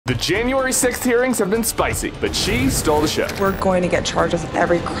The January 6th hearings have been spicy, but she stole the show. We're going to get charged with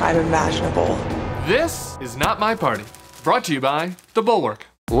every crime imaginable. This is Not My Party, brought to you by the Bulwark.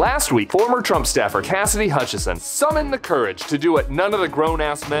 Last week, former Trump staffer Cassidy Hutchinson summoned the courage to do what none of the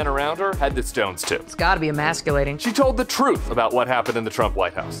grown-ass men around her had the stones to. It's gotta be emasculating. She told the truth about what happened in the Trump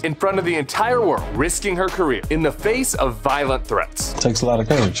White House, in front of the entire world, risking her career in the face of violent threats. It takes a lot of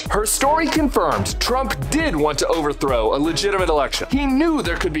courage. Her story confirmed Trump did want to overthrow a legitimate election. He knew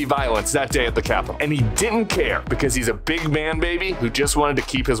there could be violence that day at the Capitol, and he didn't care because he's a big man baby who just wanted to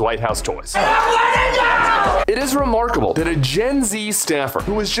keep his White House toys. It is remarkable that a Gen Z staffer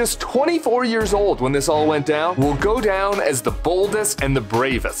who was just 24 years old when this all went down will go down as the boldest and the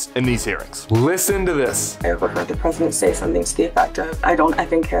bravest in these hearings. Listen to this. I overheard the president say something to the effect of, I don't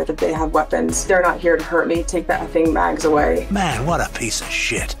effing care that they have weapons. They're not here to hurt me. Take the effing mags away. Man, what a piece of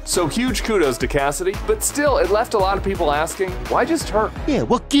shit. So huge kudos to Cassidy, but still it left a lot of people asking, why just her? Yeah,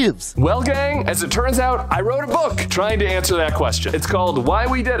 what gives? Well, gang, as it turns out, I wrote a book trying to answer that question. It's called Why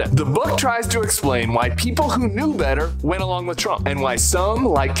We Did It. The book tries to explain why people who knew better went along with Trump, and why some,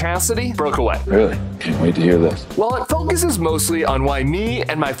 like Cassidy, broke away. Really? Can't wait to hear this. While it focuses mostly on why me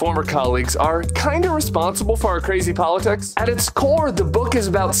and my former colleagues are kind of responsible for our crazy politics, at its core, the book is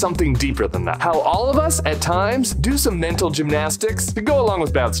about something deeper than that. How all of us, at times, do some mental gymnastics to go along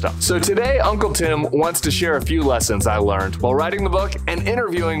with bad stuff. So today, Uncle Tim wants to share a few lessons I learned while writing the book and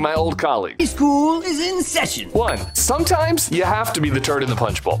interviewing my old colleagues. School is in session. 1. Sometimes you have to be the turd in the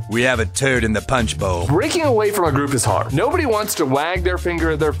punch bowl. We have a turd in the punch bowl. Breaking away from a group is hard. Nobody wants to wag their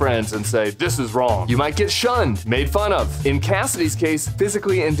finger at their friends and say, this is wrong. You might get shunned, made fun of. In Cassidy's case,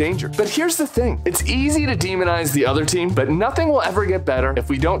 physically endangered. But here's the thing. It's easy to demonize the other team, but nothing will ever get better if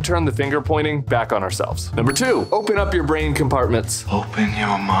we don't turn the finger pointing back on ourselves. Number 2, open up your brain compartments. Open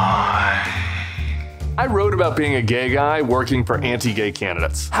your mind. I wrote about being a gay guy working for anti-gay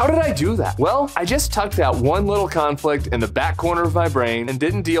candidates. How did I do that? Well, I just tucked out one little conflict in the back corner of my brain and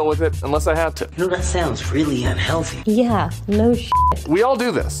didn't deal with it unless I had to. You know, that sounds really unhealthy. Yeah, no shit. We all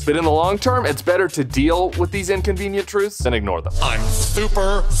do this, but in the long term, it's better to deal with these inconvenient truths than ignore them. I'm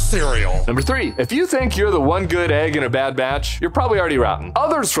super serial. Number 3, if you think you're the one good egg in a bad batch, you're probably already rotten.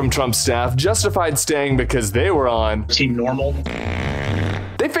 Others from Trump's staff justified staying because they were on Team Normal.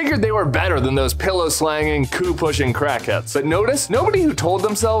 They figured they were better than those pillow-slanging, coup-pushing crackheads. But notice, nobody who told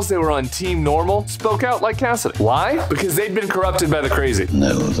themselves they were on Team Normal spoke out like Cassidy. Why? Because they'd been corrupted by the crazy.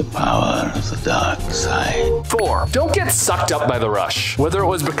 Know the power of the dark side. 4, don't get sucked up by the rush. Whether it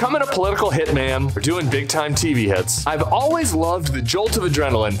was becoming a political hitman or doing big-time TV hits, I've always loved the jolt of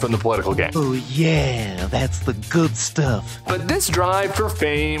adrenaline from the political game. Oh yeah, that's the good stuff. But this drive for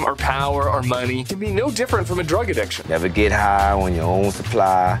fame or power or money can be no different from a drug addiction. Never get high on your own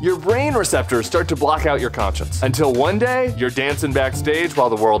supply. Your brain receptors start to block out your conscience until one day you're dancing backstage while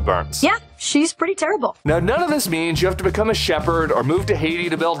the world burns. Yeah, she's pretty terrible. Now, none of this means you have to become a shepherd or move to Haiti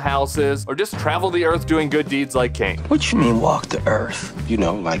to build houses or just travel the earth doing good deeds like Cain. What you mean walk the earth? You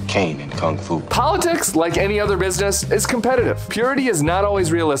know, like Cain in Kung Fu. Politics, like any other business, is competitive. Purity is not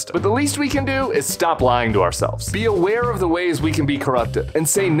always realistic, but the least we can do is stop lying to ourselves. Be aware of the ways we can be corrupted and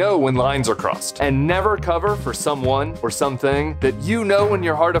say no when lines are crossed, and never cover for someone or something that you know in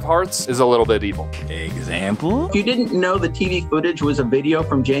your heart of hearts is a little bit evil. Example? If you didn't know the TV footage was a video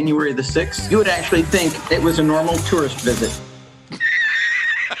from January the 6th, you would actually think it was a normal tourist visit.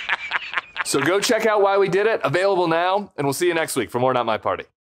 So go check out Why We Did It, available now, and we'll see you next week for more Not My Party.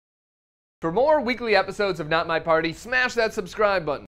 For more weekly episodes of Not My Party, smash that subscribe button.